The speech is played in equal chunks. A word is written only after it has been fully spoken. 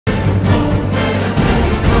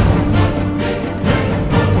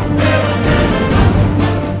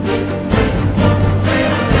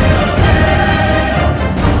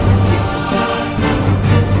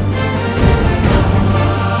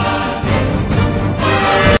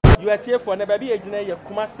Metuatie for na baby ejina ye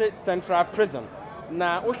Kumase Central Prison.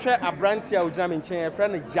 Na wohwe abranti a ojina me nchen e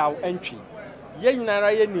friend Yaw Antwi. Ye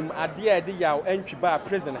nyinara ye nim ade a de Yaw Antwi ba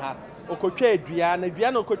prison ha. Okotwa edua na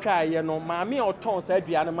dua na okotwa aye no maame oton sa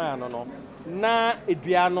edua no ma no na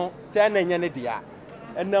edua no se na nya ne dia.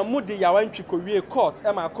 Na mu de Yaw Antwi kowie court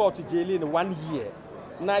e ma court jail in 1 year.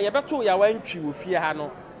 Na ye beto Yaw Antwi wo fie ha no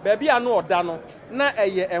baby ano oda no na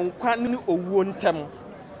eye enkwa ne owuo ntem.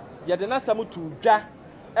 Ye de na samutu dwa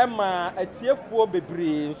Emma atiefuo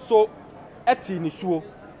bebre so ati nisuo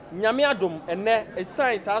nyame adom ene a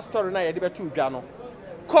science a story na ye de betu dwa no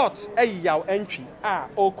court ayi Yaw Antwi a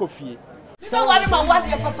okofie so what about what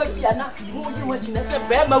your papa bia na you want to say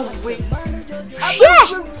be ma we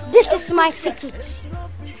this is my secret.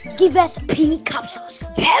 Give us P capsules.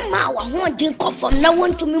 Pema wa ho din confirm na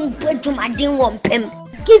want to me mpedu madin wo mpem.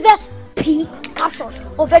 Give us P capsules.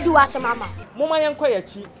 Obedu asemama. Moma yenko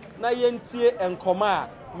yachi na yentie enkoma a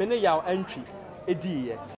mene Yaw Antwi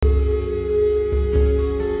ediye.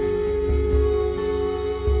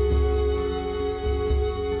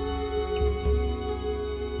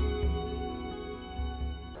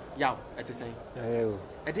 Yaw, ati say.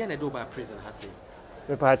 Ade na do ba prison hase.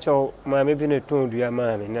 Me pa cho ma me bi ne ton dua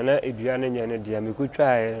ma me na edua ne nya ne dia me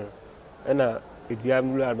kotwae na edua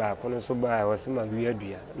mulu ba ko no so ba wo se ma wi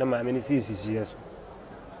adua na ma me ne sisi yeso.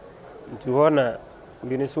 Nti ho na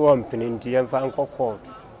bi ne so ompene nti yemfa nkokot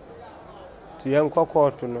ti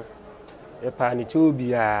yenkokot no e pa ni cho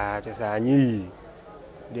bia te sa anyi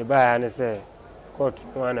de ba ne se court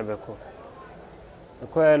no na be ko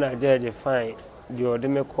ko na judge fine di ode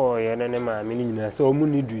me ko ye ne ma me ni nyina se omu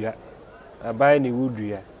ni dua abai ni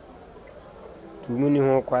wudua tumu ni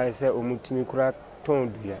ho kwai se omutimi kura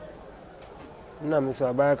ton dua na me so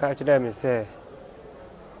abai ka kire me se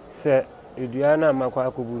edua na makwa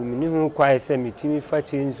akoburu mi ni ho kwai se mitimi fa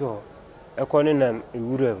chenso ekone na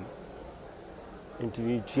ewuram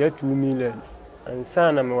nti tua 2 million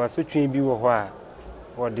ansa na me waso twen bi wo ho a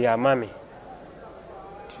wode amame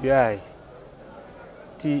tuai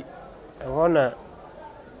ti ehona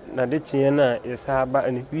na de chie na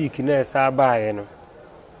yesaba ni week na yesaba ye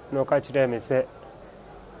no ka kire me se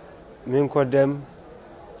me nkodam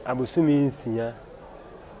abusumi nsia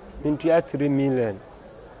mintua 3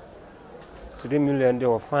 million de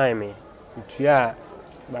o fine me tua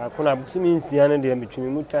ba ko na abusumi nsia no de metwimi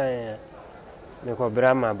mutan me ko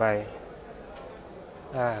brama bai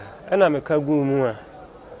ana me ka gu mu a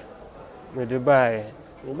me de bai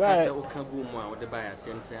se o ka gu mu a o de bai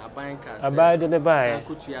asense aban ka se abai de bai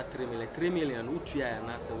ko tua 3 million utua ya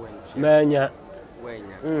na se wentua manya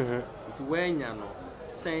nti wenya no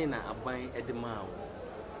sen na aban edema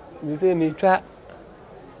o you say me twa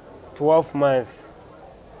 12 months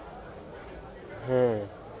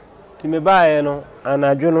ti me bai no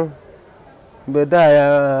anadwo no be da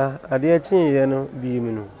ya ade chin ye no bi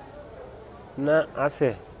mi no na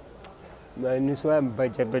ase ma ni so am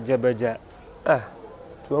baja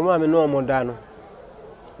to ma me no omoda no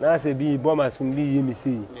na ase bi bo ma sum bi yi mi si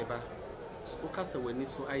me ba o ka se wani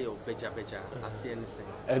so ayo baja ase ni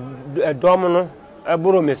se edom no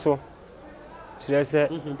aburo me so kire se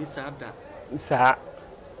bi sada sa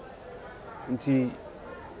nti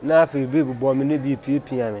na afi bi bo me ne bi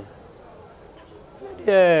pipia me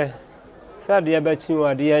sade ya bachi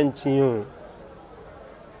wa de yanchin o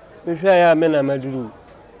me hwa ya me na maduru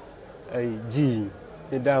ai ji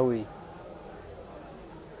me dawe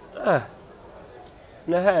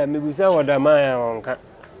na ha me busa woda ma ya wonka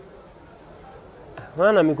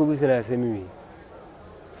mana me ko busa na asemi wi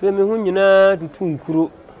fe me hu nyina tutu nkuro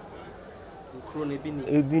ne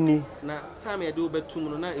ebini na time ya de obetum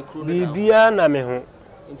no na ekuro ne bibia na me ho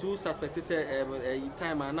into suspect say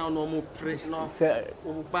time now no more press no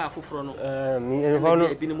o ba foforo no mi hono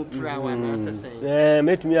ebi ne mu pra wa na sesen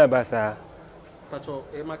metumi abasa pato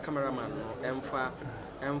ma cameraman no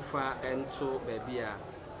emfa ento baby a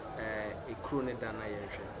ekuro ne da na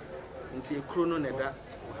yehwe nti ekuro no ne da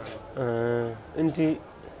nti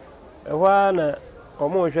ehwa na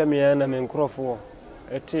omo hwe me na me nkrofo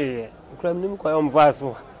ete nkram nim kwa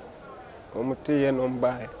omvaso omteye no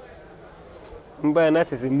mba na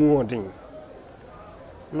tese mu odin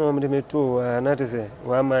no mde meto na tese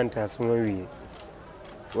wa manta so wi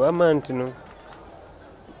wa manti no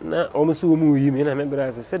na omsu mu yi me na me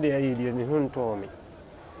brase se de ayi de me hunto me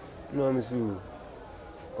no omsu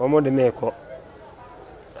omo de meko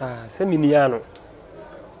se miniano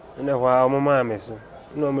na wa omo ma me so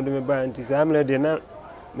no mde me ba anti sa amle de na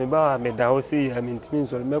me ba me da ho si ya mintimi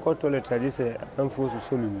so me ko toilet aje se amfo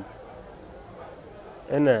so mi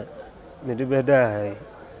ena me de beda hai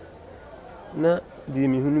na di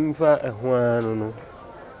mi hunum fa ehwan no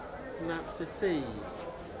na se sei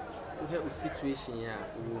we have a situation here,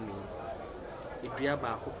 woman. If you have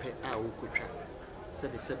a copy, I will cook.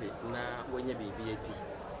 Sabi na when you be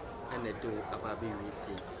and a do about be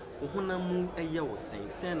receive. Uhunamu a yaw saying,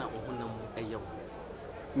 Sena Uhunamu a yaw.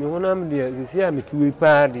 Me honam dear, you see, I'm 2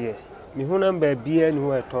 pa dear. Me honam by beer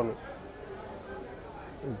who are ton.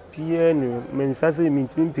 Beer, men sassy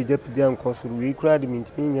means me pija and cost we cried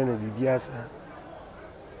means me and a bibiasa.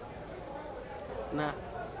 Na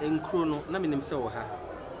in chrono, naming himself her.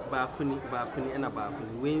 Balcony and a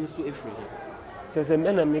balcony, when so every day. Just a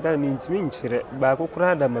man and make a means minchire, Baco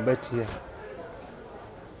crowd am a bet here.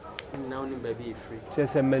 Now, baby free.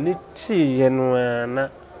 Just a minute, and na,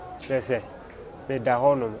 say, made the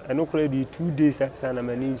honor, and already 2 days at San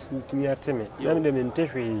Amanis to me at me. Young them in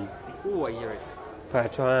Terry. Who are you?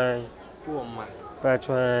 Patron, who am I?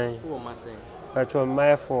 Patron, who am I saying? Patron,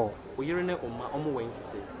 my four. We're in it on my own wings,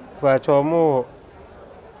 say. Patron more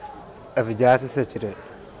of a jazz secretary.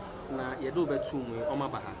 Na ya do betu mu o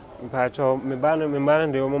mabaha mpacho me ba no me ma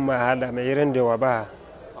nde o ma hada me yire nde wa ba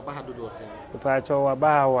abaha do se mpacho wa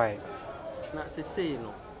ba wai na se say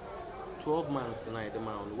no 12 months na de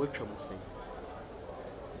ma no wetwa mu sen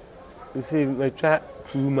you see me twa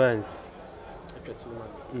 2 months after 2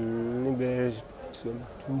 months ni be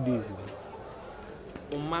 2 days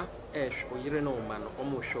o ma o yire no ma no o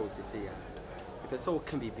mo show se say ya be so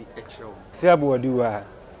can be extra fia bo di wa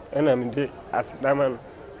ena me de asdama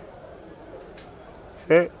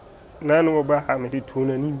say none of our hamid to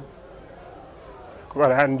an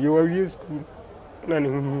Sakura and you are used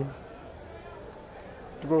none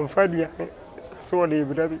to go and find you. So they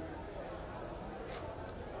would have it.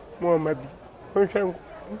 More maybe.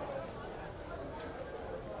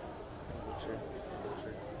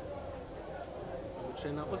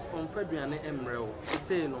 Was on February Emerald,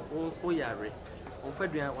 say no, all Yare. On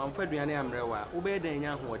February Emerald, obey the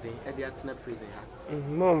young hoarding at the Atina prison.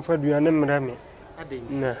 No, February Emerald.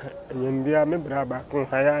 Na nyambia me braba kon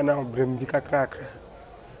haya na obrem bi kakra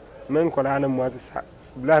men kola na mo sa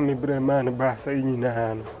bla me brema na ba sa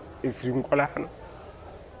nyina no efiri nkola no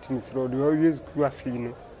timisro do always ku afi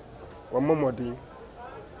no wo momodi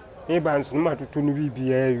e ba nso ma tutu no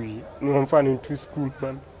bibia wi no mfa no to school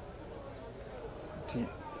man ti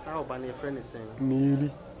sa oba na friend is saying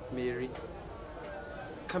Mary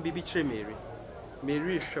can be betray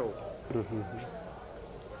Mary show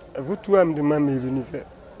Vutu am de mama ni se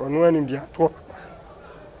onu ani bia to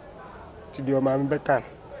ti de o ma mbeka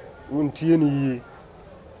wontie ni yi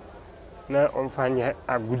na onfanye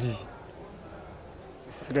agudi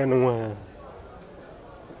sire no wa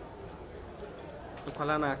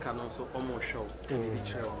kwala na aka no so omo show bi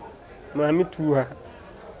chire o ma mi tuwa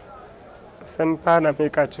sempa na me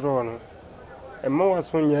ka chire no e ma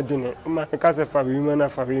waso nya de ne ma ka se fa wi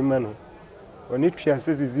ma no oni twa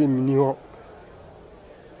se zizi mini ho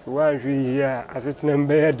so wa hwe here asetina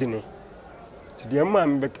mbe dine de ma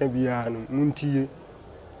mbeka bia no muntie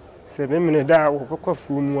se me mene da wo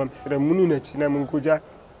kokwafu mu am sere munu na chi na munkoja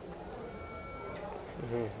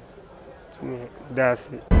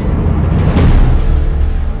dasi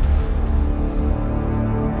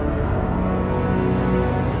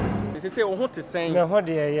se o ho te sen na ho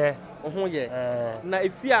de ye o ho ye na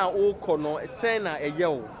efi a o kọ no sen na eye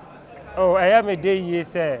o oh aya me de ye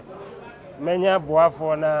se menya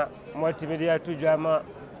boafo na multimedia tujama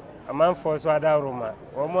amanfo so adaroma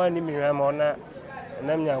wo mo ani mihwa ma ona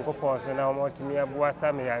na nyankopon so na multimedia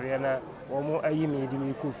boasa me yare na wo mo ayi me di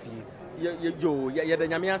me kofie ye da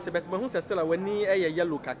nyame ase bet mahu se stella wani eye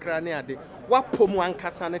yellow kakra ne ade wapomu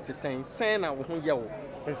ankasa ne te sen na wo ho ye wo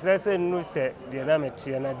esrese nu se de na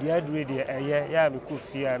metie na de adure de eye ya me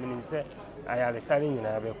kofie a me se ayale sare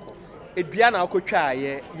nyina beko edua na akotwa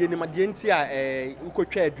ye yenimade nti a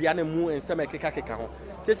ukotwa edua na mu ensem ekeka ho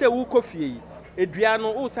sese wo kofie yi edua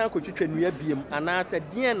no wo san akotwetwa nua biem ana se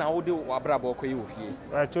den na wo de wabrabo koye wo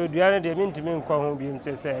fie acho edua no de mintimi nkwa ho biem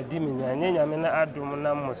tese adi minya me na adom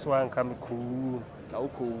na mso anka me ku ka wo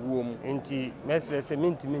ko wuom enti mesrese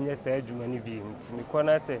mintimi nya sa adwuma ni biem ti me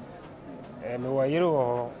kona se me wayere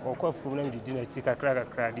wo okwafu na ndidi na chi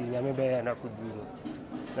kakra di nyame be ya na koduru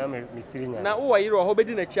na me misiri nya na wo wayere wo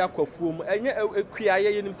bedi na chi akwafu mu enye ekua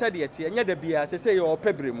ye yenim sade ete enye da bia sese ye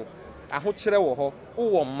opebre mu aho kire wo ho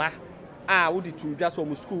wo ma a wo di tu dwa so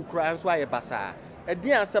mu school kra nso aye basa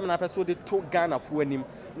edi ansem na peso de to Ghana fu anim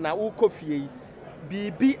na wo kofie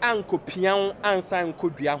bibi ankopian ansan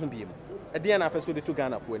kodua ho biem edi na peso de to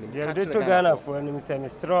Ghana fu anim de to Ghana fu anim se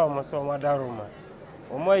misro mo so madaroma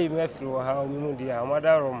omo yi mafiri wo ha omu di a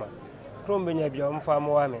madaroma krombe nya bia omfa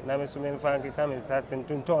mo wa me na me so me mfa nkeka me sase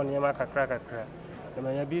ntonton ne ma kakra na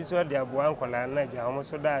manya bi so de aboa nkola na ja omo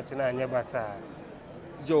so da ache na anye basa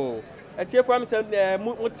yo atiefo am say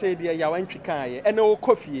mote de Yaw Antwi kan ye ene wo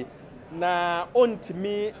kofie na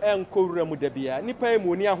ontimi enkowura mu da bia nipa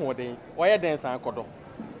emu oni ahoden oye den san kodo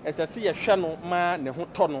esese ye hwe no ma ne ho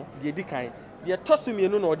to no de di kan de toso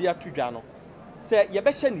mienu na ode atodwa no se ye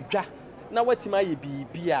be hye ne dwa na watima ye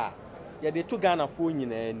bibia ye de to Ghana fo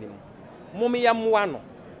nyina anim momi ya moa no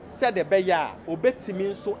se de be ya obetimi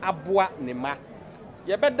nso aboa ne ma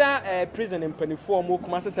ye beda prison mpanifo mo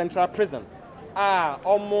Kumasi Central Prison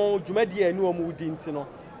omo dwumadi ani omo udi nti no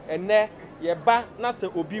ene ye ba na se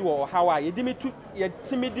obi wo hawa ye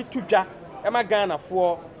timi di tudwa e ma Ghana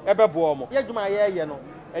fo ebebo omo ye dwuma ye no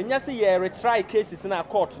enya se ye retry cases na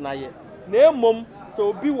court na ye na emom se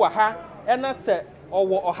obi wo ha ena se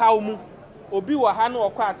owo ohaw mu obi wo ha na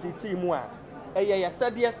okwa atiti mu a eye ye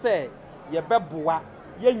sede se ye beboa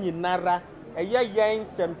ye nyinara eye yen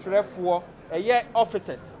semtrefo eye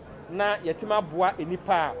officers na yetima boa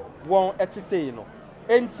enipa won etisei no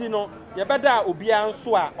enti no yebeda obi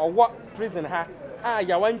anso a owo prison ha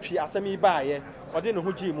Yaw Antwi asemi baaye ode ne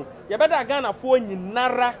ho gi mu yebeda Ghana fo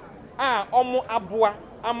nyinara omo aboa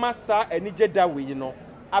amasa enije dawe no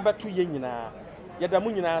abeto ye nyina yeda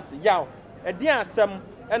mu nyina ase yaw edi asem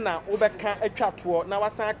na wobeka atwato na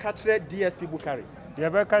wasan ka kire DSP Bukari de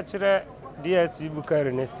beka kire DSP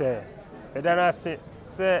Bukari ne se edana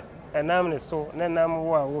se enam ne so na nam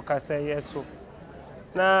wo a wo kasa yeso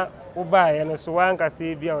na wo baaye ne so wan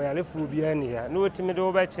kasa bia wo yale fu bia ne ya na wotimi de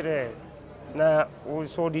wo be kire na wo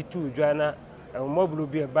so di tu dwa na mobulu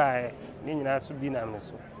bia baaye ni nyina so bi nam ne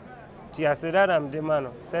so ti aseda nam de ma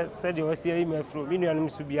no se de wasi ayi mafro mi nuanum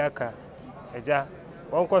so bi aka eja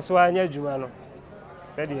won ko so anya dwuma no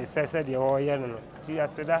se de wo ye no ti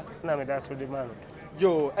aseda na me da so de ma no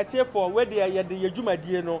yo atiefo we de ye de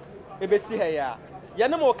dwumadie no ebesi ha ya ye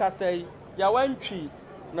ne mo kasai Yaw Antwi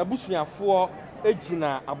na busuafo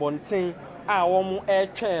ejina abonten wo mo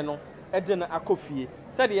etwen no ede na akofie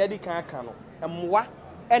se de ye di kan aka no emwa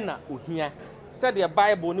na ohia se de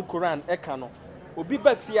Bible ni Quran eka no obi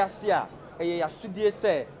ba fiase a eye yasudie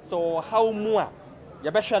se so haw mu a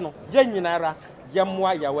ye behwe no ye nyinara ye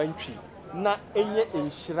moa Yaw Antwi na enye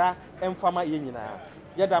enhira emfama ye nyinara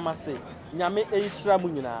ye damase nyame enhira mu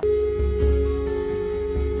nyinara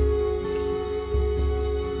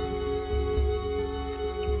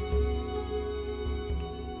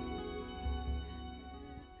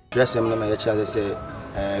Dressem na ya cha se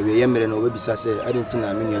we yemre no obisa se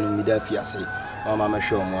adentina menuanu mida fiase mama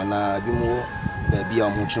mahwe mo na bi mu ba bia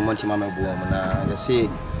ho chimo ntima mabuo mo na ya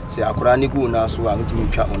se akora ni gu na so a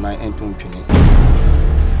ntimi twa onan entontwene